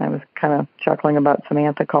Sammy. I was kind of chuckling about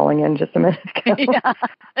Samantha calling in just a minute ago.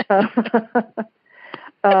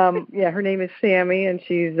 Her name is Sammy, and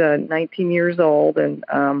she's 19 years old. And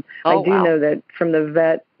I do know that from the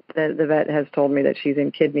vet, the vet has told me that she's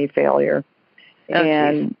in kidney failure.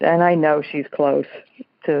 And I know she's close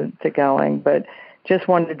to going, but just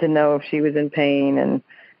wanted to know if she was in pain and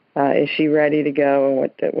is she ready to go,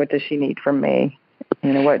 and what does she need from me?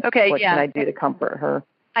 What can I do to comfort her?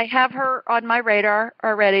 I have her on my radar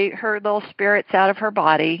already. Her little spirit's out of her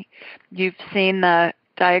body. You've seen the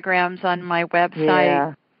diagrams on my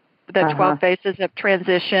website, the 12 phases of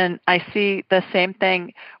transition. I see the same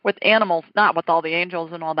thing with animals, not with all the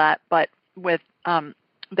angels and all that, but with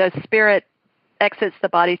the spirit exits the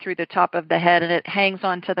body through the top of the head, and it hangs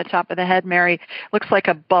onto the top of the head, Mary. Looks like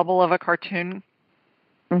a bubble of a cartoon.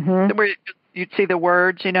 Mm-hmm. Where you'd see the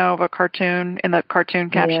words, of a cartoon in the cartoon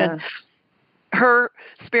caption. Yeah. Her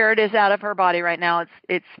spirit is out of her body right now.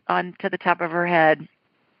 It's onto the top of her head.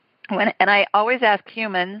 And I always ask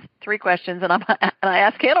humans 3 questions, and I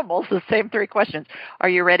ask animals the same 3 questions. Are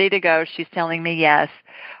you ready to go? She's telling me yes.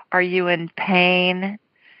 Are you in pain?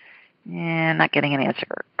 Not getting an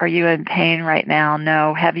answer. Are you in pain right now?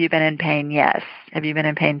 No. Have you been in pain? Yes. Have you been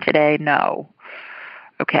in pain today? No.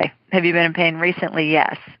 Okay. Have you been in pain recently?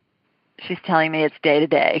 Yes. She's telling me it's day to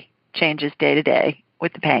day, changes day to day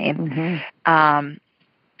with the pain. Mm-hmm.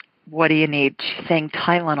 What do you need? She's saying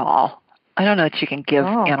Tylenol. I don't know that you can give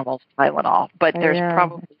animals Tylenol, but there's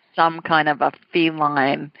probably some kind of a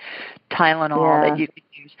feline Tylenol that you can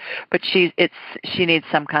use. But she needs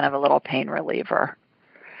some kind of a little pain reliever.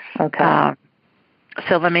 Okay.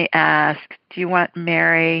 So let me ask, do you want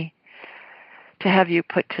Mary to have you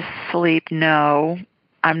put to sleep? No,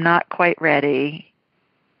 I'm not quite ready.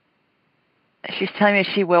 She's telling me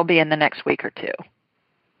she will be in the next week or 2.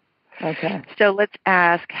 Okay. So let's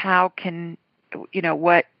ask,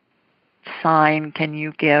 what sign can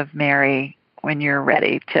you give Mary when you're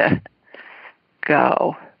ready to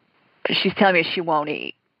go? She's telling me she won't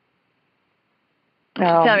eat.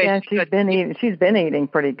 She's been eating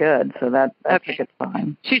pretty good, so that's okay. a good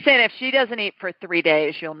sign. She's saying if she doesn't eat for 3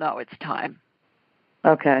 days, you'll know it's time.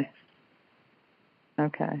 Okay.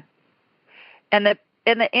 And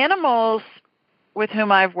the animals with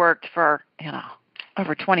whom I've worked for,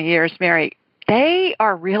 over 20 years, Mary, they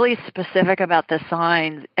are really specific about the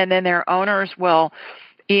signs, and then their owners will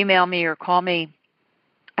email me or call me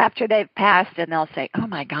after they've passed, and they'll say, oh,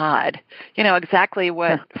 my God, exactly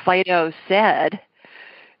what Fido said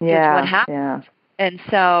is what happened. Yeah. And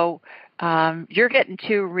so you're getting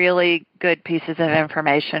 2 really good pieces of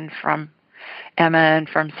information from Emma and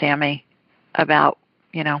from Sammy about,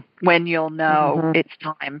 when you'll know it's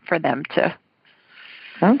time for them to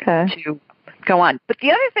go on. But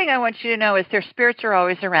the other thing I want you to know is their spirits are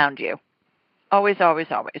always around you. Always, always,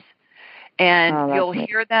 always. And you'll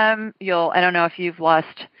hear them. I don't know if you've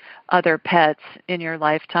lost other pets in your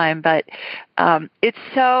lifetime, but it's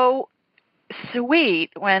so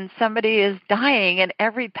sweet when somebody is dying and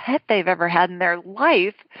every pet they've ever had in their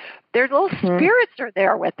life, their little spirits are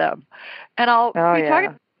there with them. And I'll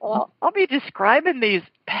be describing these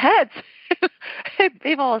pets. And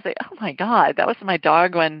people will say, oh my God, that was my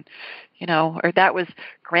dog when, or that was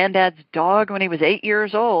Granddad's dog when he was 8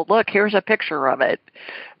 years old. Look, here's a picture of it.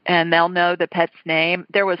 And they'll know the pet's name.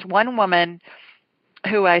 There was one woman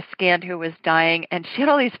who I scanned who was dying, and she had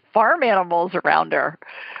all these farm animals around her.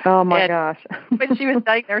 Oh, my gosh. When she was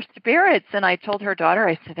dying, their spirits, and I told her daughter,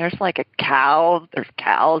 I said, there's like there's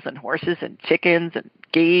cows and horses and chickens and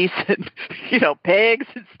geese and, pigs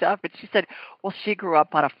and stuff. And she said, well, she grew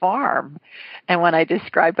up on a farm. And when I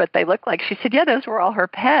described what they looked like, she said, yeah, those were all her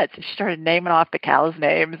pets. And she started naming off the cows'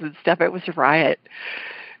 names and stuff. It was a riot.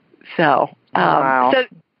 So, so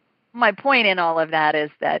my point in all of that is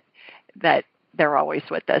that they're always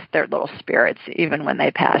with us. They're little spirits, even when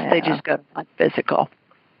they pass. Yeah. They just go non-physical.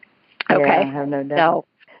 Okay. Yeah, I have no doubt.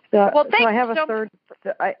 So I have a third.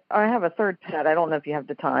 I have a third pet. I don't know if you have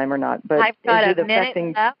the time or not, but I've got is it a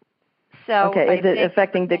minute left. So is it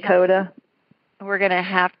affecting Dakota? We're going to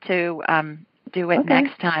have to do it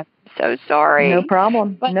next time. So sorry. No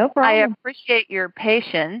problem. But no problem. I appreciate your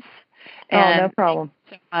patience. No problem.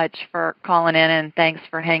 Thanks so much for calling in, and thanks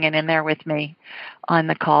for hanging in there with me on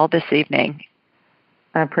the call this evening.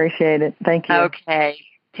 I appreciate it. Thank you. Okay.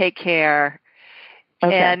 Take care.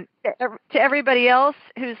 Okay. And to everybody else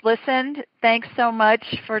who's listened, thanks so much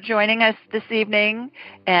for joining us this evening.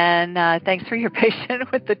 And thanks for your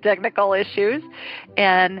patience with the technical issues.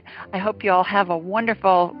 And I hope you all have a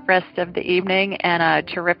wonderful rest of the evening and a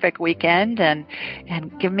terrific weekend. And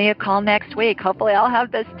give me a call next week. Hopefully I'll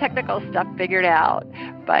have this technical stuff figured out.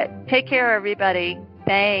 But take care, everybody.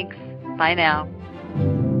 Thanks. Bye now.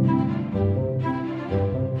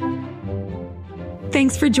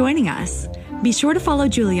 Thanks for joining us. Be sure to follow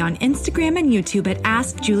Julie on Instagram and YouTube at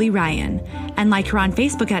Ask Julie Ryan and like her on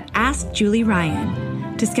Facebook at Ask Julie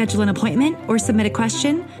Ryan. To schedule an appointment or submit a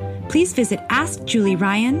question, please visit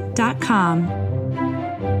AskJulieRyan.com.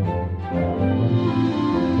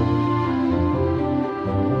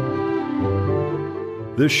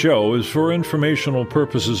 This show is for informational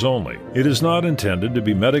purposes only. It is not intended to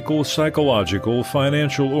be medical, psychological,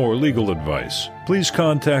 financial, or legal advice. Please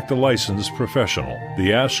contact a licensed professional.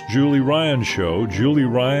 The Ask Julie Ryan Show, Julie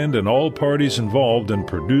Ryan and all parties involved in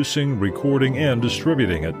producing, recording, and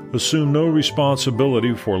distributing it assume no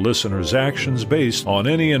responsibility for listeners' actions based on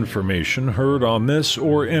any information heard on this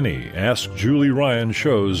or any Ask Julie Ryan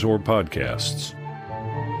shows or podcasts.